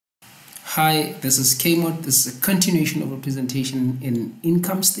Hi, this is Kmod. This is a continuation of a presentation in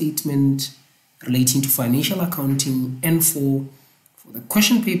income statement relating to financial accounting N4 for the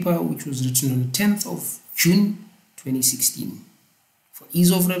question paper which was written on the 10th of June 2016. For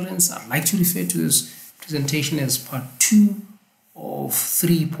ease of reference, I'd like to refer to this presentation as part 2 of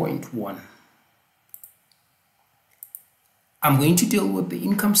 3.1. I'm going to deal with the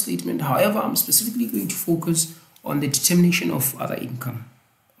income statement. However, I'm specifically going to focus on the determination of other income.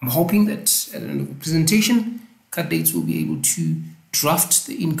 I'm hoping that at the end of the presentation, candidates will be able to draft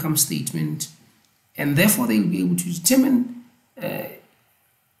the income statement and therefore they'll be able to determine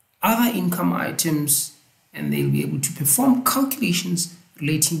other income items, and they'll be able to perform calculations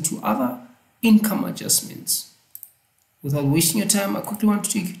relating to other income adjustments. Without wasting your time, I quickly want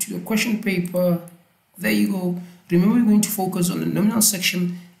to take you to the question paper. There you go. Remember, we're going to focus on the nominal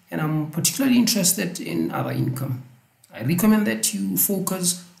section, and I'm particularly interested in other income. I recommend that you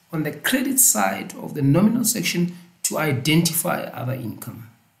focus on the credit side of the nominal section to identify other income.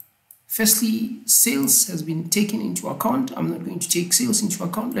 Firstly, sales has been taken into account. I'm not going to take sales into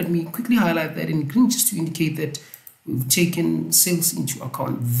account. Let me quickly highlight that in green just to indicate that we've taken sales into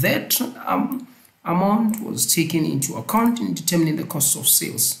account. That amount was taken into account in determining the cost of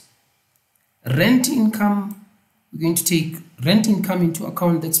sales. Rent income, we're going to take rent income into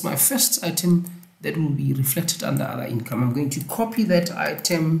account. That's my first item that will be reflected under other income. I'm going to copy that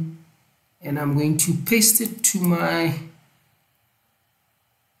item and I'm going to paste it to my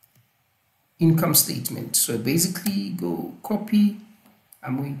income statement. So basically go copy,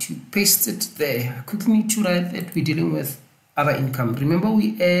 I'm going to paste it there. I quickly need to write that we're dealing with other income. Remember,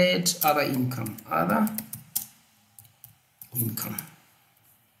 we add other income.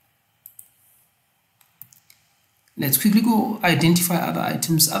 Let's quickly go identify other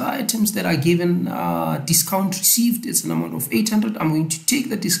items. Other items that are given discount received is an amount of 800. I'm going to take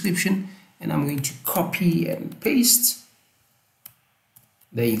the description and I'm going to copy and paste.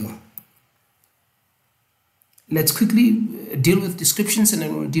 There you go. Let's quickly deal with descriptions and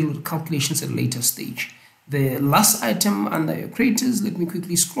then we'll deal with calculations at a later stage. The last item under your creditors, let me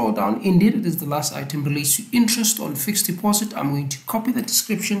quickly scroll down. Indeed, it is the last item, relates to interest on fixed deposit. I'm going to copy the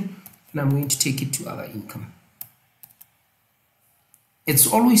description and I'm going to take it to other income. It's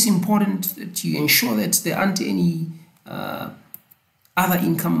always important that you ensure that there aren't any other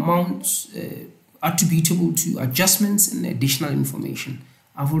income amounts attributable to adjustments and additional information.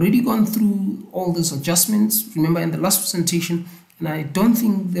 I've already gone through all these adjustments, remember, in the last presentation, and I don't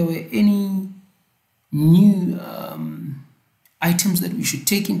think there were any new items that we should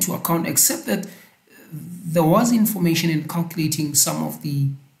take into account, except that there was information in calculating some of the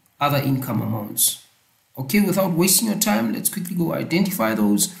other income amounts. Okay, without wasting your time, let's quickly go identify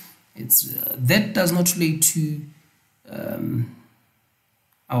those. That does not relate to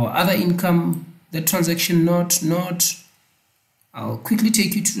our other income. That transaction not. I'll quickly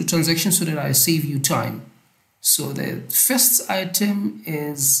take you to the transaction so that I save you time. So the first item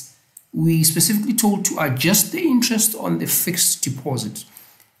is we specifically told to adjust the interest on the fixed deposit.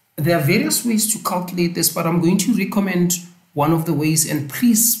 There are various ways to calculate this, but I'm going to recommend one of the ways, and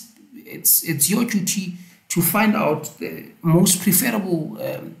please, it's your duty to find out the most preferable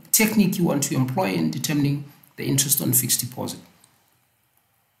technique you want to employ in determining the interest on fixed deposit.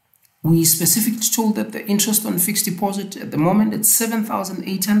 We specifically told that the interest on fixed deposit at the moment it's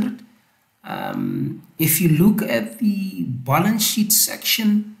 7,800. If you look at the balance sheet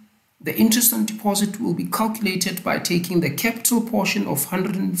section, the interest on deposit will be calculated by taking the capital portion of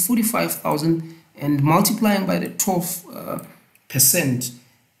 145,000 and multiplying by the 12%.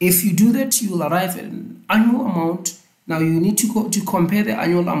 If you do that, you will arrive at an annual amount. Now you need to go to compare the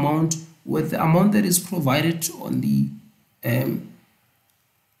annual amount with the amount that is provided on the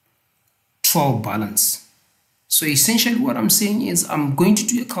 12 balance. So essentially what I'm saying is I'm going to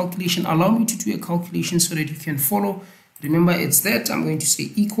do a calculation. Allow me to do a calculation so that you can follow. Remember, it's that I'm going to say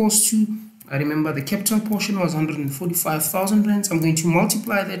equals to, I remember the capital portion was 145,000 rands. I'm going to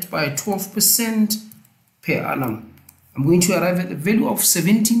multiply that by 12% per annum. I'm going to arrive at the value of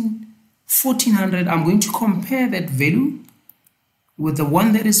 1,400. I'm going to compare that value with the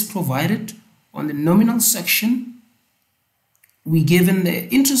one that is provided on the nominal section. We given the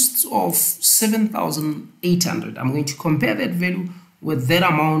interest of 7,800. I'm going to compare that value with that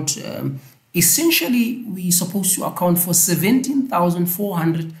amount. Essentially, we're supposed to account for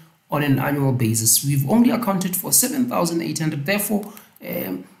 17,400 on an annual basis. We've only accounted for 7,800. Therefore,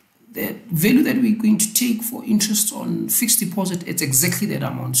 the value that we're going to take for interest on fixed deposit, it's exactly that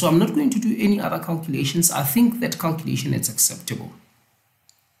amount. So I'm not going to do any other calculations. I think that calculation is acceptable.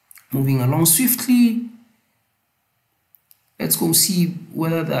 Moving along swiftly, Let's go see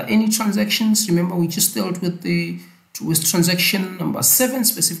whether there are any transactions. Remember, we just dealt with transaction number 7,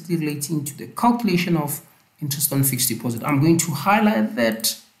 specifically relating to the calculation of interest on fixed deposit. I'm going to highlight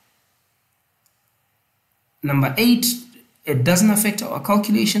that. Number 8, it doesn't affect our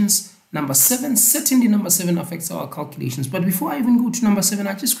calculations. Number 7, certainly number 7 affects our calculations. But before I even go to number 7,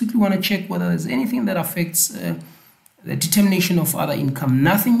 I just quickly want to check whether there's anything that affects the determination of other income.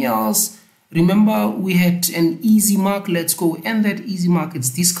 Nothing else. Remember, we had an easy mark. Let's go end that easy mark. It's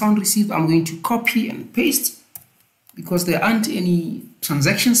discount received. I'm going to copy and paste because there aren't any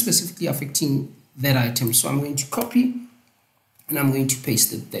transactions specifically affecting that item. So I'm going to copy and I'm going to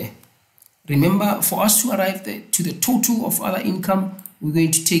paste it there. Remember, for us to arrive to the total of other income, we're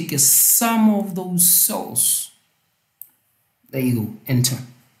going to take a sum of those cells. There you go, enter.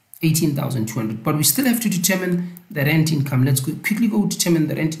 18,200. But we still have to determine the rent income. Let's quickly go determine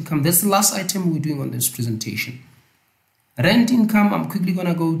the rent income. That's the last item we're doing on this presentation. Rent income, I'm quickly going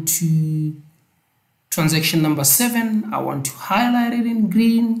to go to transaction number 7. I want to highlight it in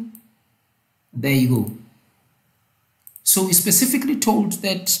green. There you go. So we specifically told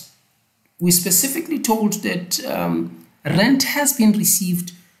that rent has been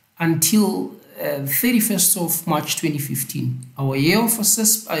received until 31st of March 2015.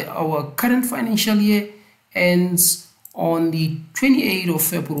 Our current financial year ends on the 28th of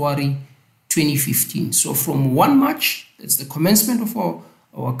February 2015. So from 1 March, that's the commencement of our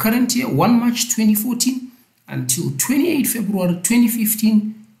current year, 1 March 2014 until 28 February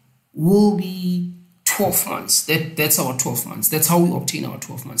 2015 will be 12 months. That's our 12 months. That's how we obtain our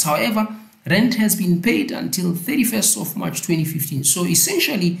 12 months. However, rent has been paid until 31st of March 2015. So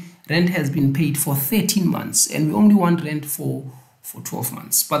essentially, rent has been paid for 13 months and we only want rent for 12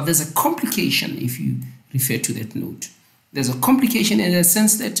 months. But there's a complication if you refer to that note. There's a complication in the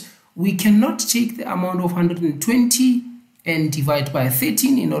sense that we cannot take the amount of 120 and divide by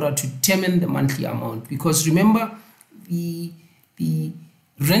 13 in order to determine the monthly amount. Because remember, the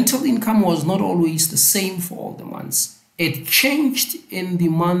rental income was not always the same for all the months. It changed in the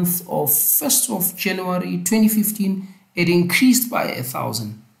month of 1st of January 2015. It increased by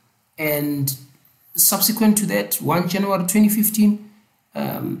 1,000. And subsequent to that, 1 January 2015,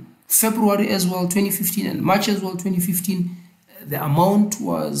 February as well 2015, and March as well 2015, the amount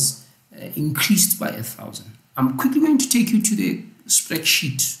was increased by 1,000. I'm quickly going to take you to the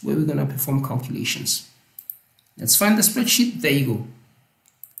spreadsheet where we're going to perform calculations. Let's find the spreadsheet. There you go.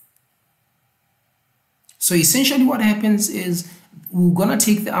 So essentially what happens is we're going to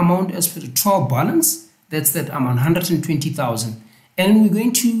take the amount as per the trial balance. That's that amount, 120,000. And we're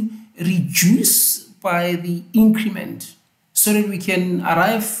going to reduce by the increment so that we can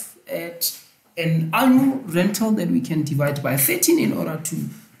arrive at an annual rental that we can divide by 13 in order to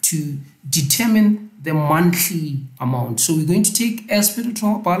determine the monthly amount. So we're going to take as per the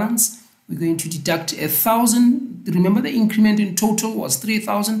trial balance, we're going to deduct 1,000. Remember the increment in total was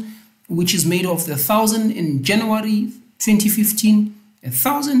 3,000, which is made of the 1,000 in January 2015,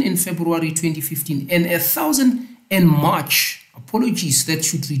 1,000 in February 2015, and 1,000 in March. Apologies, that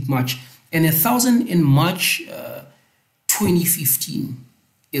should read March. And 1,000 in March 2015.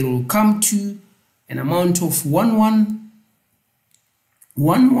 It will come to an amount of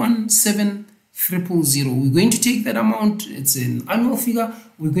 117,000. We're going to take that amount, it's an annual figure,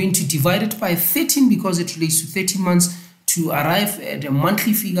 we're going to divide it by 13 because it relates to 13 months to arrive at a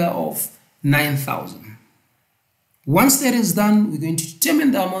monthly figure of 9,000. Once that is done, we're going to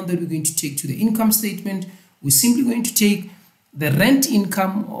determine the amount that we're going to take to the income statement. We're simply going to take the rent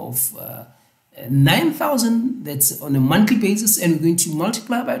income of 9,000, that's on a monthly basis, and we're going to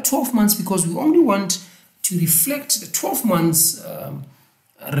multiply by 12 months because we only want to reflect the 12 months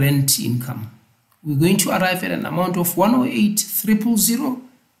rent income. We're going to arrive at an amount of 108,000.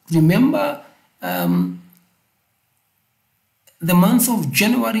 Remember, the month of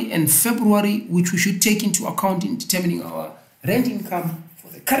January and February, which we should take into account in determining our rent income for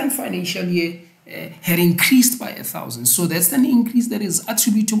the current financial year, had increased by 1,000. So that's an increase that is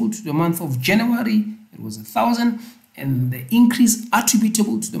attributable to the month of January. It was 1,000, and the increase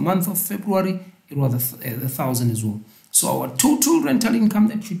attributable to the month of February, it was 1,000 as well. So our total rental income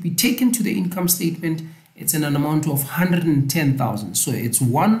that should be taken to the income statement, it's in an amount of 110,000. So it's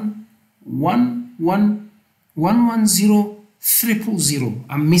 110,000.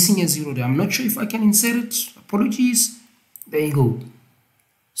 I'm missing a zero there. I'm not sure if I can insert it. Apologies. There you go.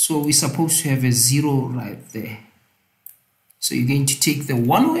 So we're supposed to have a zero right there. So you're going to take the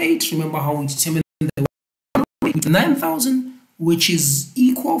 108. Remember how we determined the 108 with 9,000, which is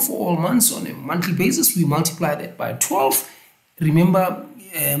equal for all months on a monthly basis. We multiply that by 12. Remember,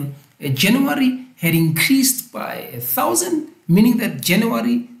 January had increased by 1,000 meaning that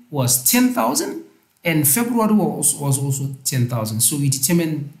January was 10,000 and February was also 10,000. So we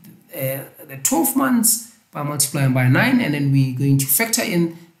determine the 12 months by multiplying by 9, and then we're going to factor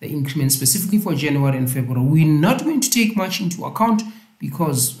in the increment specifically for January and February. We're not going to take March into account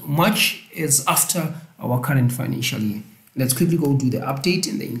because March is after our current financial year. Let's quickly go do the update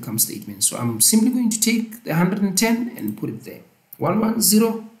in the income statement. So I'm simply going to take the 110 and put it there.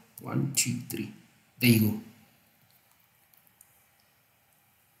 110, 123. There you go.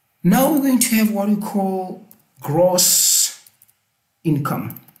 Now we're going to have what we call gross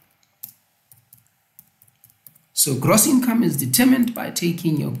income. So gross income is determined by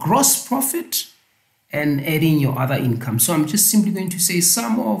taking your gross profit and adding your other income. So I'm just simply going to say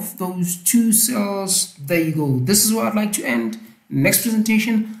sum of those two cells. There you go. This is where I'd like to end. Next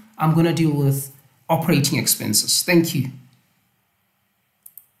presentation, I'm going to deal with operating expenses. Thank you.